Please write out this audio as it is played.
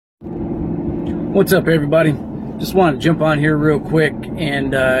What's up, everybody? Just wanted to jump on here real quick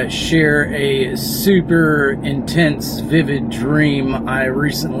and share a super intense, vivid dream I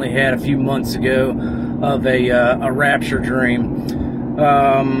recently had a few months ago of a rapture dream.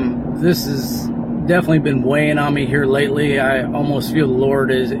 This has definitely been weighing on me here lately. I almost feel the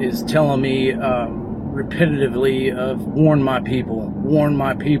Lord is telling me repetitively of warn my people, warn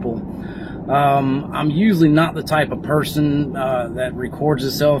my people. I'm usually not the type of person that records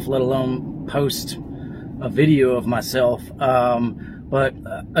itself, let alone post a video of myself. But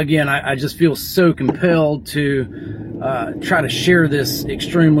again, I just feel so compelled to try to share this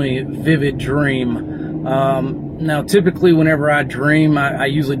extremely vivid dream. Now, typically whenever I dream, I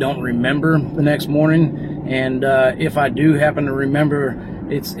usually don't remember the next morning. And if I do happen to remember,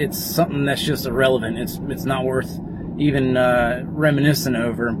 it's something that's just irrelevant. It's not worth even reminiscing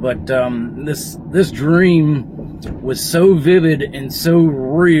over. But this dream was so vivid and so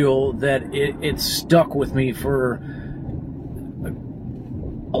real that it stuck with me for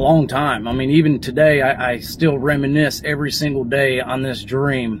a long time. I mean, even today, I still reminisce every single day on this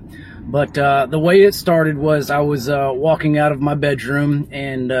dream. But the way it started was I was walking out of my bedroom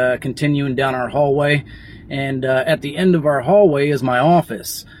and continuing down our hallway. And at the end of our hallway is my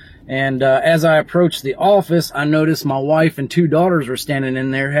office. And as I approached the office, I noticed my wife and two daughters were standing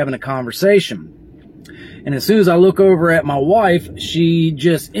in there having a conversation. And as soon as I look over at my wife, she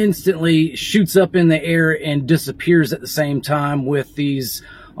just instantly shoots up in the air and disappears at the same time with these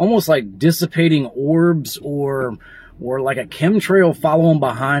almost like dissipating orbs or like a chemtrail following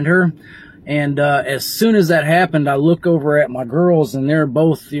behind her. And as soon as that happened, I look over at my girls, and they're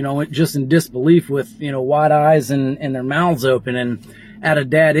both, just in disbelief with, wide eyes and their mouths open. And out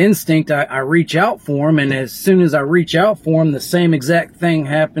of dad instinct, I reach out for them, and as soon as I reach out for them, the same exact thing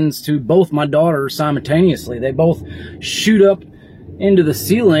happens to both my daughters simultaneously. They both shoot up into the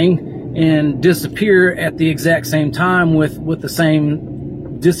ceiling and disappear at the exact same time with the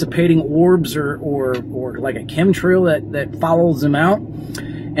same dissipating orbs or like a chemtrail that follows them out.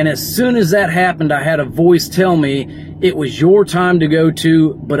 And as soon as that happened, I had a voice tell me, it was your time to go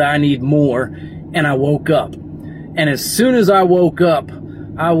to, but I need more. And I woke up. And as soon as I woke up,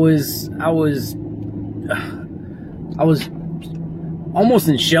 I was almost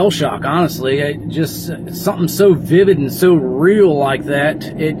in shell shock, honestly. Just something so vivid and so real like that,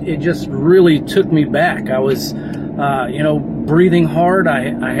 it just really took me back. I was, breathing hard.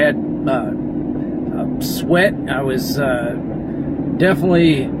 I had sweat. I was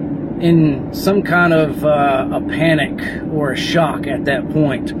definitely in some kind of a panic or a shock at that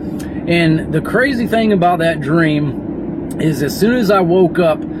point. And the crazy thing about that dream is as soon as I woke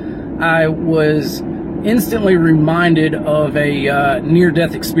up, I was instantly reminded of a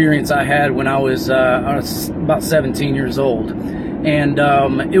near-death experience I had when I was about 17 years old. And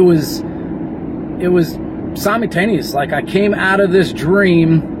it was simultaneous. Like, I came out of this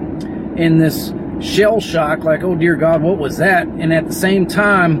dream in this shell shock, like, oh dear God, what was that? And at the same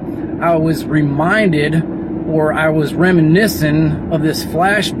time, I was reminded, or I was reminiscing of this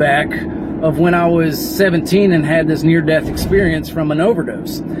flashback of when I was 17 and had this near-death experience from an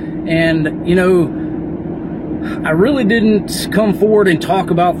overdose. And, I really didn't come forward and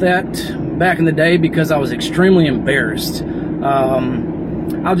talk about that back in the day because I was extremely embarrassed.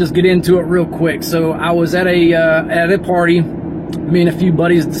 I'll just get into it real quick. So I was at a party. Me and a few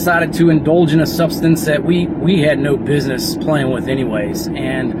buddies decided to indulge in a substance that we had no business playing with anyways.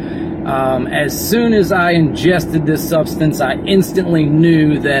 And as soon as I ingested this substance, I instantly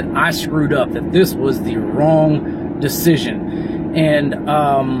knew that I screwed up, that this was the wrong decision. And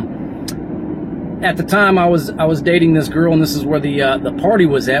at the time I was dating this girl, and this is where the party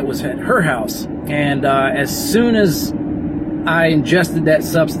was at her house. And as soon as I ingested that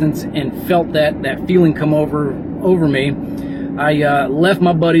substance and felt that feeling come over me, I left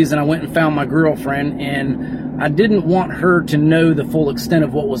my buddies and I went and found my girlfriend, and I didn't want her to know the full extent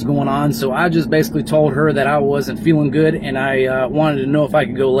of what was going on, so I just basically told her that I wasn't feeling good and I wanted to know if I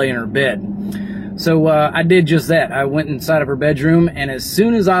could go lay in her bed. So I did just that. I went inside of her bedroom, and as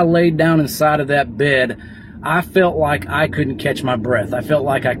soon as I laid down inside of that bed, I felt like I couldn't catch my breath. I felt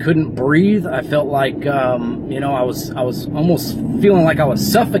like I couldn't breathe. I felt like, I was almost feeling like I was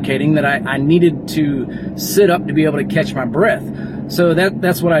suffocating, that I needed to sit up to be able to catch my breath. So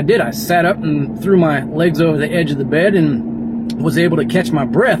that's what I did. I sat up and threw my legs over the edge of the bed and was able to catch my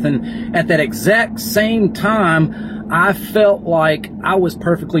breath. And at that exact same time, I felt like I was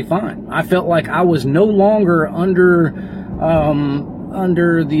perfectly fine. I felt like I was no longer under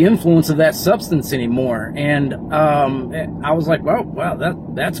the influence of that substance anymore. And I was like, wow,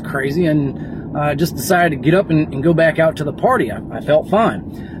 that's crazy. And I just decided to get up and go back out to the party. I felt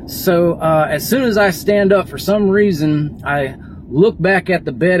fine. So as soon as I stand up, for some reason, I look back at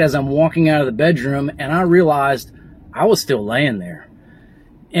the bed as I'm walking out of the bedroom, and I realized I was still laying there.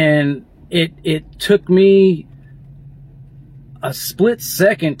 And it took me a split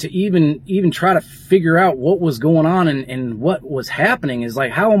second to even try to figure out what was going on and what was happening. Is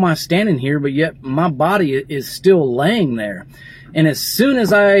like, how am I standing here, but yet my body is still laying there? And as soon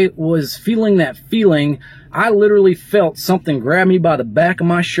as I was feeling that feeling, I literally felt something grab me by the back of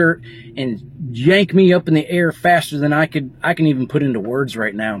my shirt and yank me up in the air faster than I can even put into words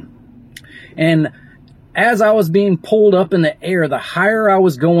right now. And as I was being pulled up in the air, the higher I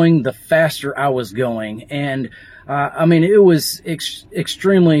was going, the faster I was going. And I mean, it was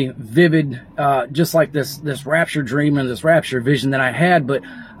extremely vivid, just like this rapture dream and this rapture vision that I had. But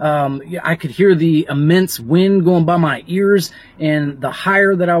I could hear the immense wind going by my ears, and the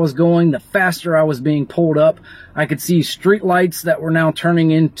higher that I was going, the faster I was being pulled up. I could see street lights that were now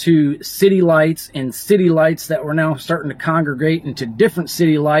turning into city lights, and city lights that were now starting to congregate into different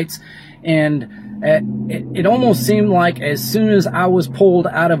city lights. And it almost seemed like as soon as I was pulled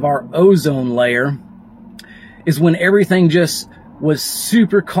out of our ozone layer is when everything just was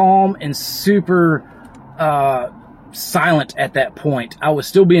super calm and super silent at that point. I was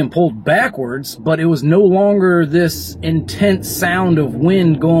still being pulled backwards, but it was no longer this intense sound of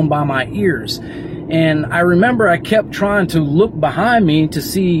wind going by my ears. And I remember I kept trying to look behind me to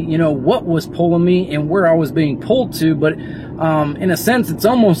see, what was pulling me and where I was being pulled to. But in a sense, it's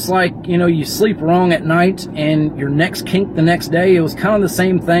almost like, you sleep wrong at night and your neck's kinked the next day. It was kind of the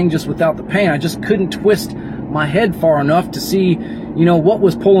same thing, just without the pain. I just couldn't twist my head far enough to see, what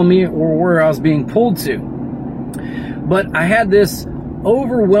was pulling me or where I was being pulled to. But I had this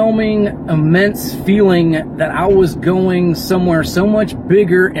overwhelming, immense feeling that I was going somewhere so much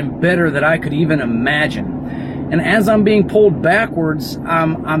bigger and better than I could even imagine. And as I'm being pulled backwards,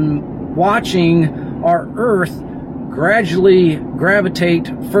 I'm watching our Earth gradually gravitate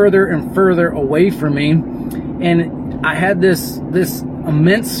further and further away from me. And I had this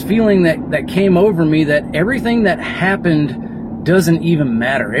immense feeling that came over me that everything that happened doesn't even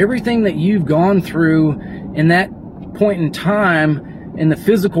matter. Everything that you've gone through in that point in time in the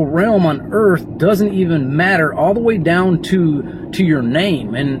physical realm on Earth doesn't even matter, all the way down to your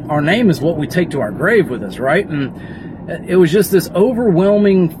name. And our name is what we take to our grave with us, right? And it was just this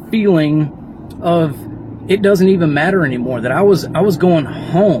overwhelming feeling of it doesn't even matter anymore, that I was going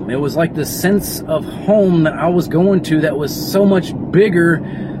home. It was like this sense of home that I was going to that was so much bigger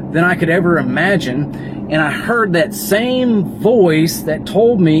than I could ever imagine. And I heard that same voice that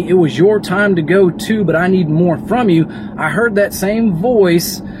told me it was your time to go too, but I need more from you. I heard that same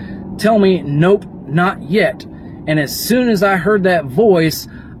voice tell me, nope, not yet. And as soon as I heard that voice,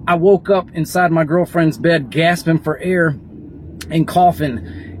 I woke up inside my girlfriend's bed, gasping for air and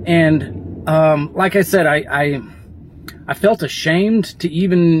coughing. And like I said, I felt ashamed to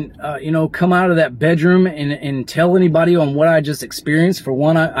even, come out of that bedroom and tell anybody on what I just experienced. For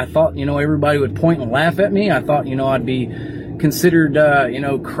one, I thought, everybody would point and laugh at me. I thought, I'd be considered,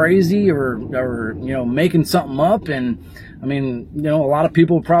 crazy or making something up. And I mean, a lot of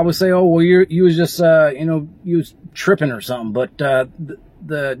people would probably say, oh, well, you was just, you was tripping or something. But,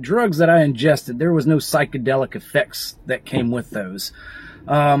 the drugs that I ingested, there was no psychedelic effects that came with those.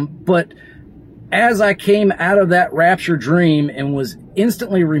 But as I came out of that rapture dream and was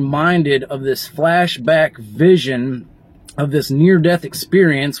instantly reminded of this flashback vision of this near-death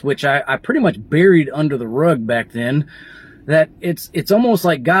experience, which I pretty much buried under the rug back then, that it's almost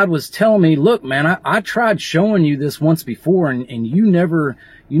like God was telling me, look, man, I tried showing you this once before, and you never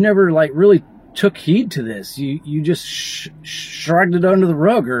like really took heed to this. You just shrugged it under the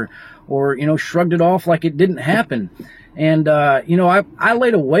rug or shrugged it off like it didn't happen. And, I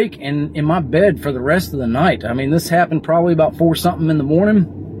laid awake in my bed for the rest of the night. I mean, this happened probably about 4-something in the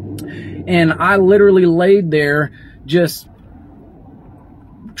morning. And I literally laid there just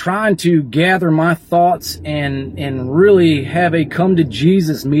trying to gather my thoughts and really have a come to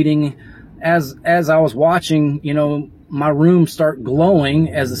Jesus meeting as I was watching, my room start glowing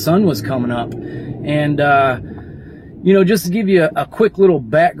as the sun was coming up. And, just to give you a quick little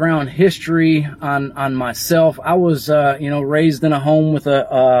background history on myself, I was, raised in a home with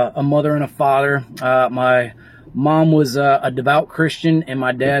a mother and a father. My mom was a devout Christian, and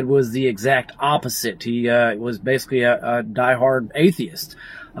my dad was the exact opposite. He was basically a diehard atheist.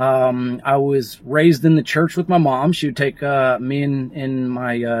 I was raised in the church with my mom. She would take me and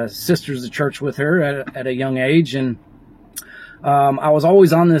my sisters to church with her at a young age, and I was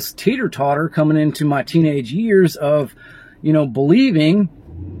always on this teeter-totter coming into my teenage years of, believing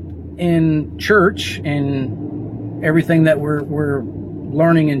in church and everything that we're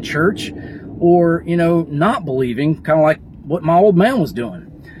learning in church or, you know, not believing, kind of like what my old man was doing.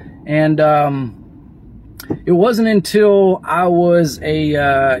 And it wasn't until I was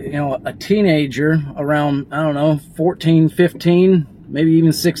a teenager around, I don't know, 14, 15, maybe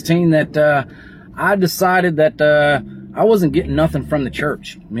even 16, that I decided that I wasn't getting nothing from the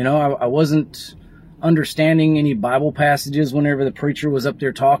church. You know, I wasn't understanding any Bible passages whenever the preacher was up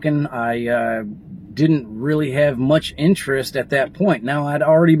there talking. I didn't really have much interest at that point. Now, I'd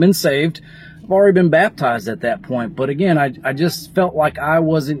already been saved. I've already been baptized at that point. But again, I just felt like I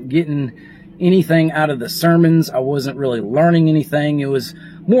wasn't getting anything out of the sermons. I wasn't really learning anything. It was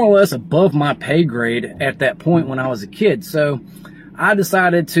more or less above my pay grade at that point when I was a kid. So I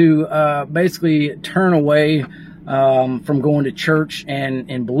decided to basically turn away from going to church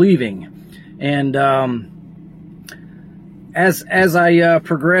and believing. And as I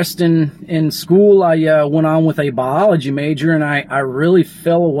progressed in school, I went on with a biology major, and I really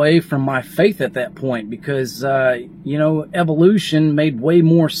fell away from my faith at that point because, you know, evolution made way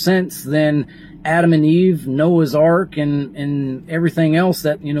more sense than Adam and Eve, Noah's Ark, and everything else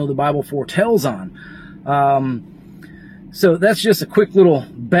that, you know, the Bible foretells on. So that's just a quick little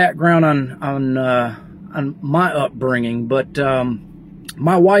background on my upbringing. But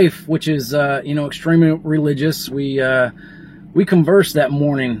my wife, which is you know, extremely religious, we conversed that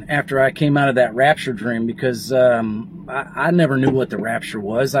morning after I came out of that rapture dream because I never knew what the rapture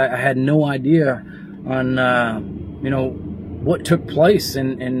was. I had no idea on you know, what took place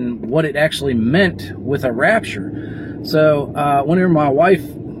and what it actually meant with a rapture. So whenever my wife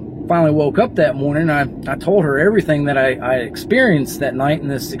finally woke up that morning, I told her everything that I experienced that night in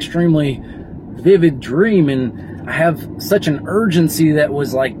this extremely vivid dream, and I have such an urgency that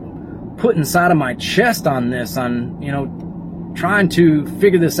was like put inside of my chest on this, on, you know, trying to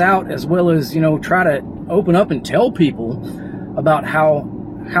figure this out, as well as, you know, try to open up and tell people about how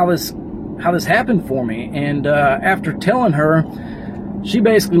this happened for me. And after telling her, she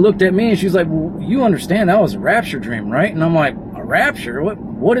basically looked at me and she's like, well, you understand that was a rapture dream, right? And I'm like, a rapture?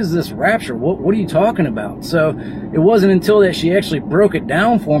 What is this rapture? What are you talking about? So it wasn't until that she actually broke it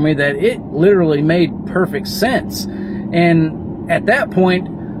down for me that it literally made perfect sense. And at that point,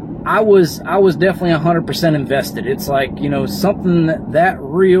 I was definitely 100% invested. It's like, you know, something that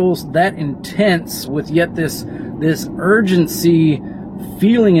real, that intense, with yet this urgency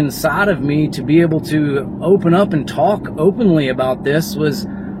feeling inside of me to be able to open up and talk openly about this was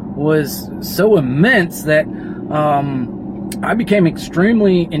so immense that I became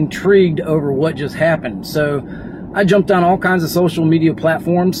extremely intrigued over what just happened. So I jumped on all kinds of social media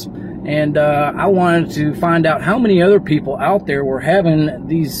platforms, and I wanted to find out how many other people out there were having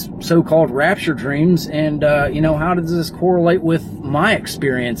these so-called rapture dreams, and you know, how does this correlate with my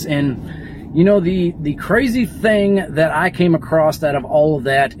experience? And you know, the crazy thing that I came across out of all of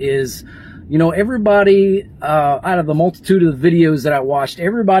that is, you know, everybody, out of the multitude of the videos that I watched,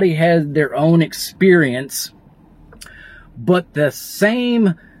 everybody had their own experience, but the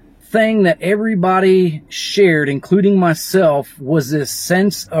same thing that everybody shared, including myself, was this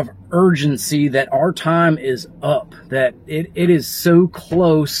sense of urgency that our time is up, that it is so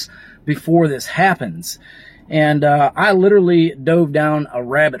close before this happens. And I literally dove down a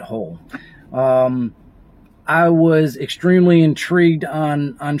rabbit hole. I was extremely intrigued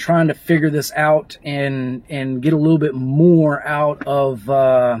on trying to figure this out and get a little bit more out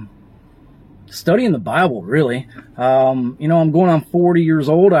of studying the Bible, really. You know, I'm going on 40 years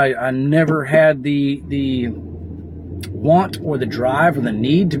old. I never had the want or the drive or the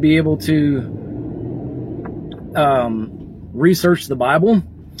need to be able to research the Bible.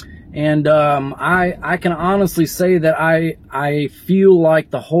 And I can honestly say that I feel like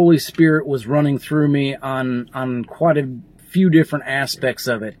the Holy Spirit was running through me on quite a few different aspects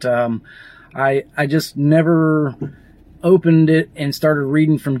of it. I just never opened it and started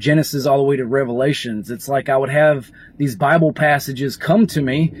reading from Genesis all the way to Revelations. It's like I would have these Bible passages come to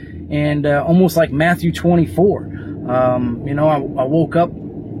me, and almost like Matthew 24. You know, I woke up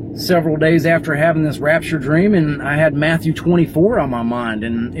several days after having this rapture dream, and I had Matthew 24 on my mind,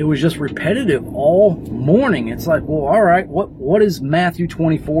 and it was just repetitive all morning. It's like, well, all right, what is Matthew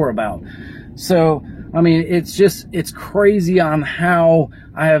 24 about? So, I mean, it's crazy on how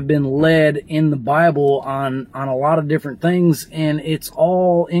I have been led in the Bible on a lot of different things, and it's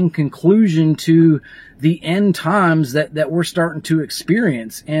all in conclusion to the end times that we're starting to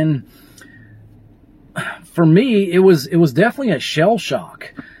experience. And for me, it was definitely a shell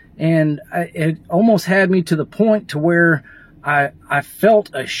shock. And it almost had me to the point to where I felt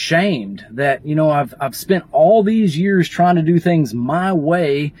ashamed that, you know, I've spent all these years trying to do things my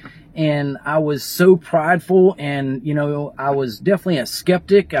way, and I was so prideful, and you know, I was definitely a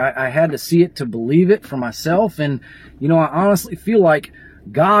skeptic. I had to see it to believe it for myself. And you know, I honestly feel like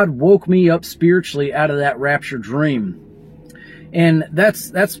God woke me up spiritually out of that rapture dream. And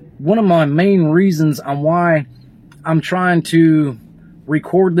that's one of my main reasons on why I'm trying to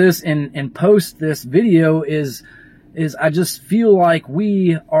record this and post this video is I just feel like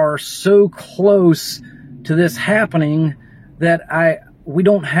we are so close to this happening that we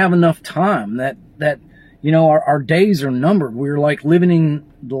don't have enough time, that you know, our days are numbered. We're like living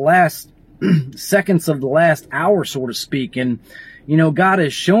in the last seconds of the last hour, so to speak. And you know, God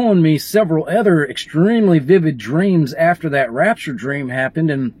has shown me several other extremely vivid dreams after that rapture dream happened,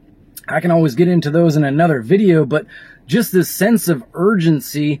 and I can always get into those in another video. But just this sense of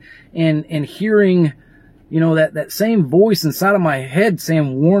urgency and hearing, you know, that same voice inside of my head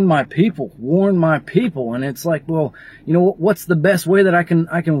saying, warn my people, warn my people. And it's like, well, you know, what's the best way that I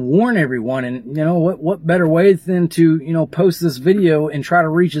can warn everyone? And you know, what better way than to, you know, post this video and try to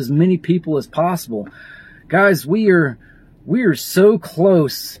reach as many people as possible. Guys, we are so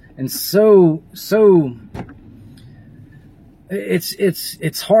close, and so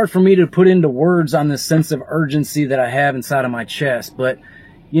it's hard for me to put into words on this sense of urgency that I have inside of my chest. But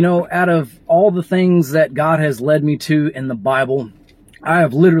you know, out of all the things that God has led me to in the Bible, I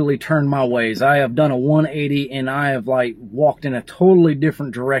have literally turned my ways. I have done a 180, and I have like walked in a totally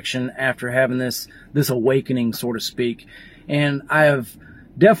different direction after having this awakening, so to speak. And I have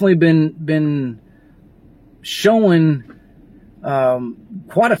definitely been showing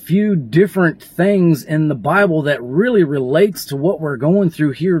quite a few different things in the Bible that really relates to what we're going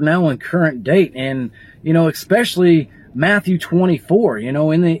through here now in current date. And you know, especially Matthew 24, you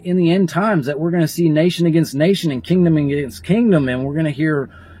know, in the end times, that we're going to see nation against nation and kingdom against kingdom, and we're going to hear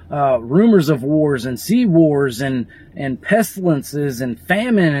rumors of wars and sea wars and pestilences and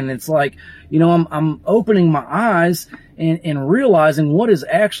famine. And it's like, you know, I'm opening my eyes and realizing what is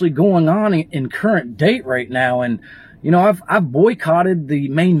actually going on in current date right now. And you know, I've boycotted the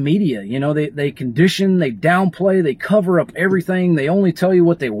main media. You know, they condition, they downplay, they cover up everything. They only tell you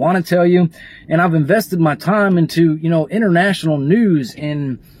what they want to tell you. And I've invested my time into, you know, international news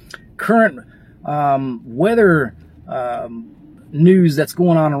and current weather news that's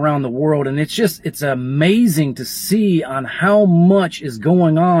going on around the world. And it's amazing to see on how much is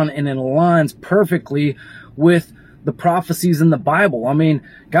going on, and it aligns perfectly with the prophecies in the Bible. I mean,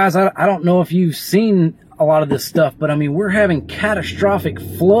 guys, I don't know if you've seen a lot of this stuff, but I mean, we're having catastrophic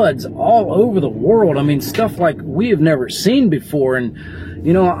floods all over the world. I mean, stuff like we have never seen before. And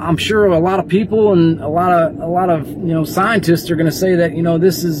you know, I'm sure a lot of people and a lot of you know, scientists are going to say that, you know,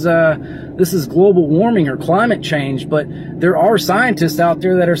 this is global warming or climate change. But there are scientists out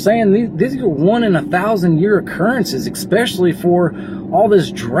there that are saying these are 1 in 1,000-year occurrences, especially for all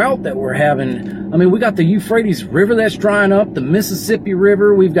this drought that we're having. I mean, we got the Euphrates River that's drying up, the Mississippi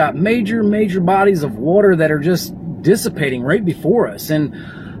River. We've got major bodies of water that are just dissipating right before us. And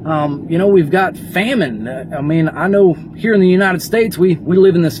you know, we've got famine. I mean, I know here in the United States, we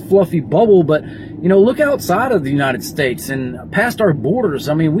live in this fluffy bubble, but you know, look outside of the United States and past our borders.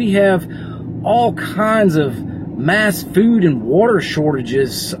 I mean, we have all kinds of mass food and water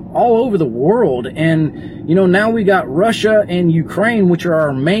shortages all over the world. And you know, now we got Russia and Ukraine, which are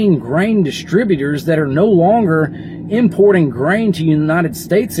our main grain distributors, that are no longer importing grain to the United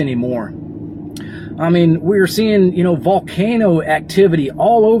States anymore. I mean, we're seeing, you know, volcano activity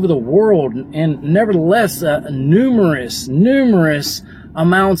all over the world, and nevertheless, numerous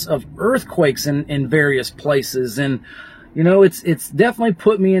amounts of earthquakes in various places. And you know, it's definitely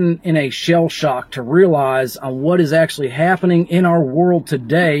put me in a shell shock to realize on what is actually happening in our world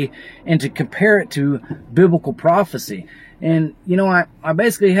today, and to compare it to biblical prophecy. And you know, I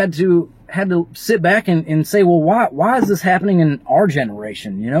basically had to sit back and say, well, why is this happening in our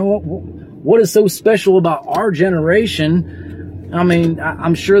generation? You know, what is so special about our generation? I mean,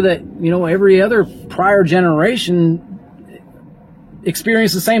 I'm sure that, you know, every other prior generation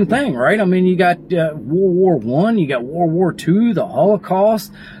experienced the same thing, right? I mean, you got World War I, you got World War II, the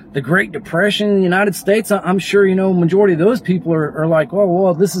Holocaust, the Great Depression in the United States. I'm sure, you know, majority of those people are like, oh,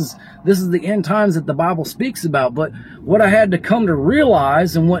 well, this is the end times that the Bible speaks about. But what I had to come to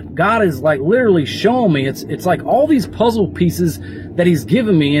realize, and what God is like literally showing me, it's like all these puzzle pieces that He's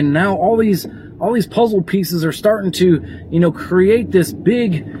given me, and now all these puzzle pieces are starting to, you know, create this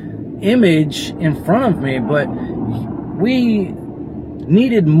big image in front of me. But we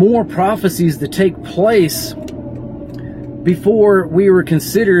needed more prophecies to take place before we were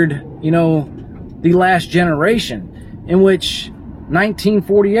considered, you know, the last generation, in which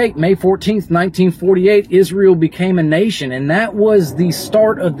 1948, May 14th, 1948, Israel became a nation, and that was the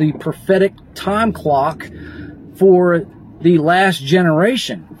start of the prophetic time clock for the last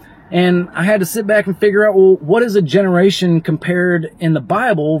generation. And I had to sit back and figure out, well, what is a generation compared in the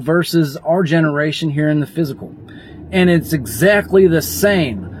Bible versus our generation here in the physical? And it's exactly the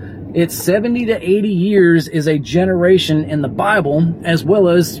same. It's 70 to 80 years is a generation in the Bible, as well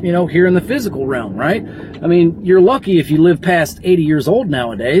as, here in the physical realm, right? I mean, you're lucky if you live past 80 years old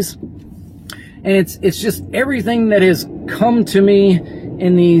nowadays. And it's just everything that has come to me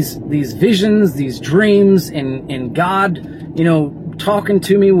in these visions, these dreams, and God, talking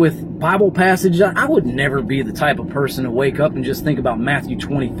to me with Bible passages. I would never be the type of person to wake up and just think about Matthew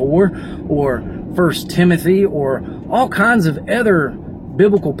 24 or 1 Timothy or all kinds of other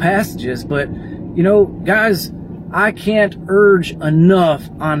biblical passages. But, guys, I can't urge enough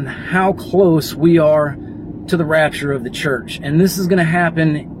on how close we are to the rapture of the church. And this is going to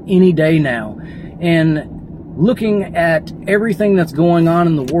happen any day now. And looking at everything that's going on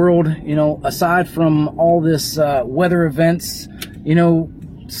in the world, aside from all this weather events,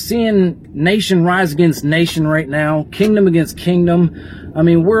 seeing nation rise against nation right now, kingdom against kingdom. I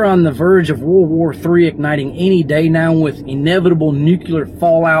mean, we're on the verge of World War III igniting any day now, with inevitable nuclear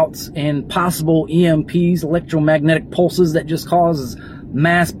fallouts and possible EMPs, electromagnetic pulses, that just causes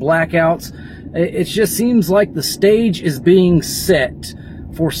mass blackouts. It just seems like the stage is being set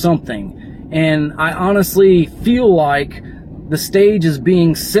for something. And I honestly feel like the stage is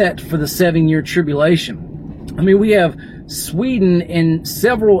being set for the 7-year tribulation. I mean, we have Sweden and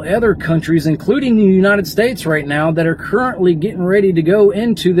several other countries, including the United States right now, that are currently getting ready to go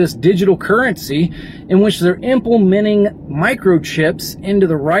into this digital currency in which they're implementing microchips into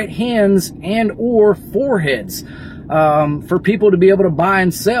the right hands and or foreheads for people to be able to buy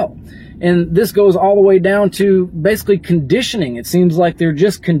and sell. And this goes all the way down to basically conditioning. It seems like they're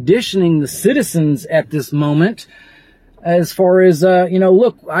just conditioning the citizens at this moment, as far as,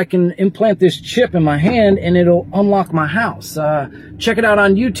 look, I can implant this chip in my hand and it'll unlock my house. Check it out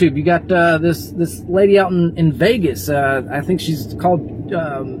on YouTube. You got this lady out in Vegas. I think she's called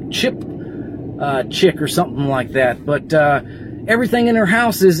Chip Chick or something like that. But everything in her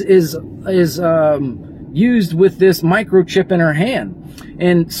house is used with this microchip in her hand.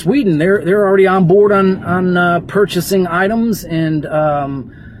 And Sweden, they're already on board on purchasing items, and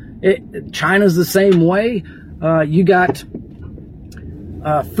China's the same way. You got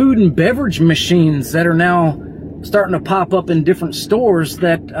food and beverage machines that are now starting to pop up in different stores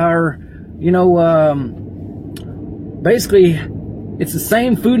that are, basically it's the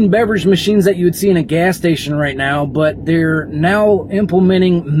same food and beverage machines that you would see in a gas station right now, but they're now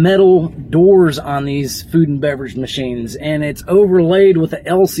implementing metal doors on these food and beverage machines, and it's overlaid with an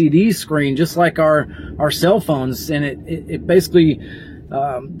LCD screen, just like our cell phones, and it basically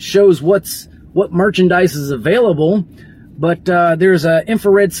shows what merchandise is available. But there's an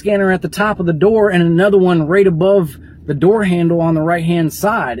infrared scanner at the top of the door and another one right above the door handle on the right hand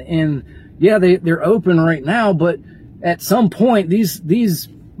side. And yeah, they're open right now, but at some point these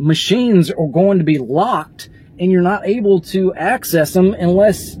machines are going to be locked, and you're not able to access them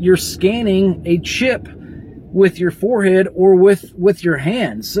unless you're scanning a chip with your forehead or with your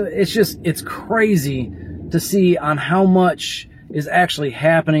hands. So it's crazy to see on how much is actually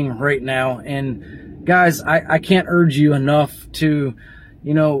happening right now. And guys, I can't urge you enough to,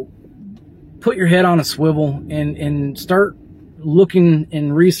 put your head on a swivel and start looking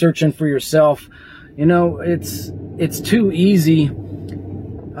and researching for yourself. It's too easy.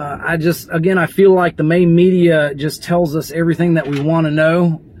 I feel like the main media just tells us everything that we want to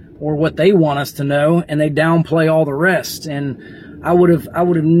know, or what they want us to know, and they downplay all the rest. And I would have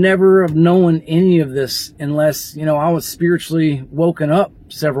never have known any of this unless, I was spiritually woken up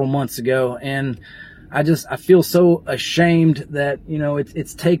several months ago. And I feel so ashamed that,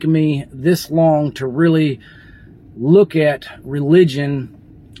 it's taken me this long to really look at religion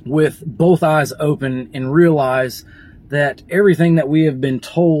with both eyes open and realize that everything that we have been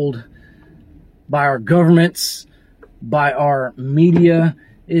told by our governments, by our media,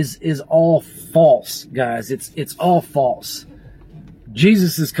 is all false, guys. It's all false.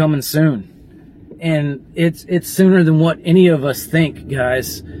 Jesus is coming soon, and it's sooner than what any of us think,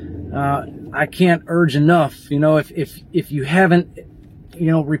 guys. I can't urge enough. If you haven't,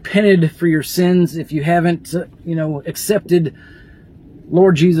 repented for your sins, if you haven't, accepted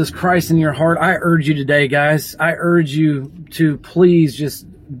Lord Jesus Christ in your heart, I urge you today, guys. I urge you to please just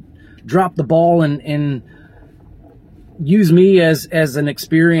drop the ball and use me as an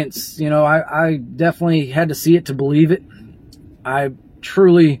experience. I definitely had to see it to believe it. I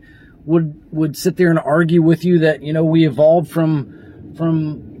truly would sit there and argue with you that, you know, we evolved from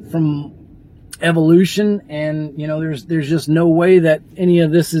evolution, and, you know, there's just no way that any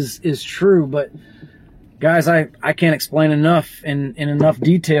of this is true. But guys, I can't explain enough in enough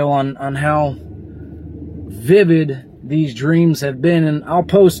detail on how vivid these dreams have been, and I'll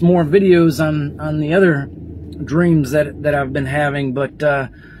post more videos on the other dreams that I've been having. But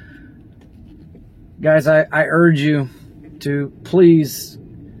guys, I urge you to please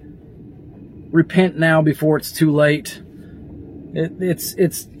repent now before it's too late.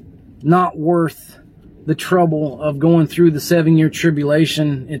 It's not worth the trouble of going through the 7-year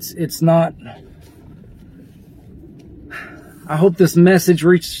tribulation. It's not. I hope this message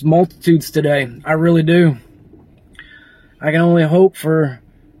reaches multitudes today. I really do. I can only hope for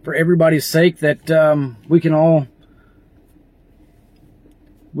everybody's sake that we can all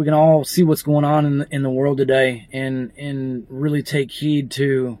see what's going on in the world today, and really take heed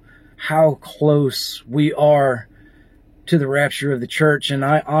to how close we are to the rapture of the church. And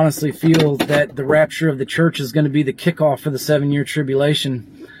I honestly feel that the rapture of the church is going to be the kickoff for the 7-year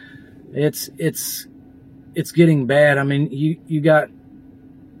tribulation. It's getting bad. I mean, you got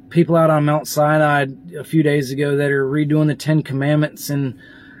people out on Mount Sinai a few days ago that are redoing the 10 Commandments, and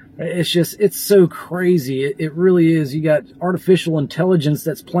it's so crazy. It really is. You got artificial intelligence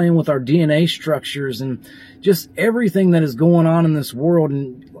that's playing with our DNA structures, and just everything that is going on in this world.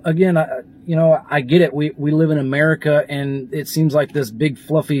 And again, I get it. We live in America, and it seems like this big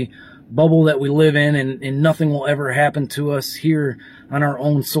fluffy bubble that we live in, and nothing will ever happen to us here on our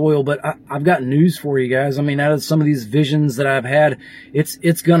own soil. But I've got news for you guys. I mean, out of some of these visions that I've had,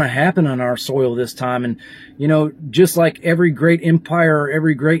 it's going to happen on our soil this time. And, you know, just like every great empire or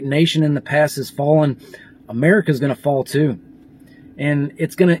every great nation in the past has fallen, America's going to fall too. And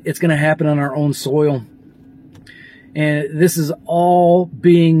it's going to happen on our own soil. And this is all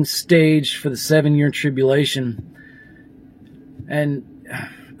being staged for the 7-year tribulation. And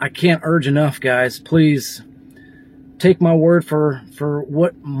I can't urge enough, guys, please take my word for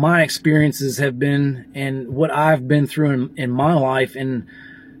what my experiences have been and what I've been through in my life, and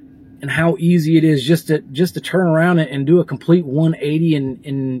how easy it is just to turn around and do a complete 180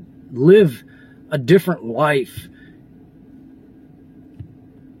 and live a different life.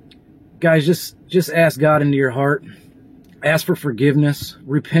 Guys, just ask God into your heart. Ask for forgiveness.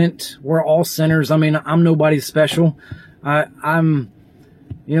 Repent. We're all sinners. I mean, I'm nobody special. I'm,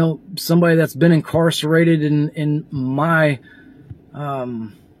 you know, somebody that's been incarcerated in my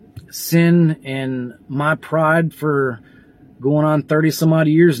sin and my pride for going on 30 some odd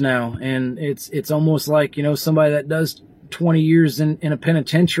years now. And it's almost like, you know, somebody that does 20 years in a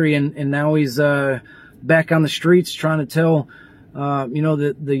penitentiary, and now he's back on the streets trying to tell you know,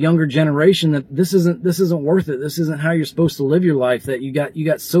 the younger generation that this isn't worth it. This isn't how you're supposed to live your life. That you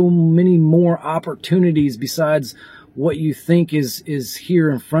got so many more opportunities besides what you think is here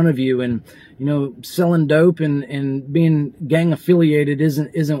in front of you. And, you know, selling dope and being gang affiliated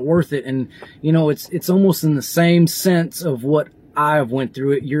isn't worth it. And, you know, it's almost in the same sense of what I've went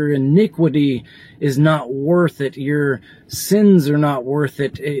through it. Your iniquity is not worth it. Your sins are not worth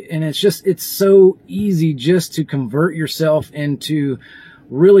it. And it's so easy just to convert yourself and to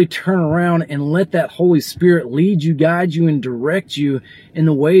really turn around and let that Holy Spirit lead you, guide you, and direct you in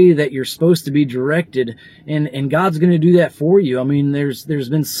the way that you're supposed to be directed. And God's going to do that for you. I mean, there's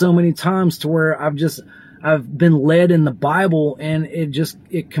been so many times to where I've been led in the Bible, and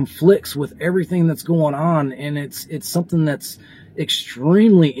it conflicts with everything that's going on. And it's something that's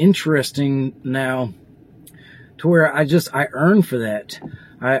extremely interesting now, to where I earn for that.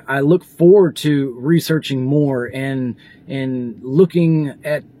 I look forward to researching more and looking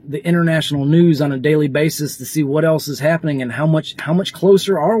at the international news on a daily basis to see what else is happening and how much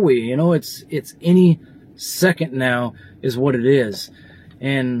closer are we. You know, it's any second now is what it is.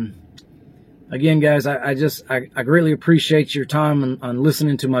 And again, guys, I greatly appreciate your time on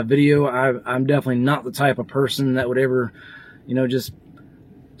listening to my video. I'm definitely not the type of person that would ever, you know, just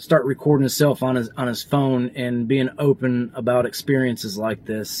start recording himself on his phone and being open about experiences like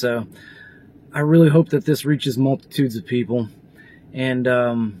this. So I really hope that this reaches multitudes of people. And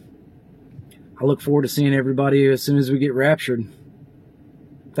I look forward to seeing everybody as soon as we get raptured.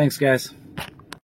 Thanks, guys.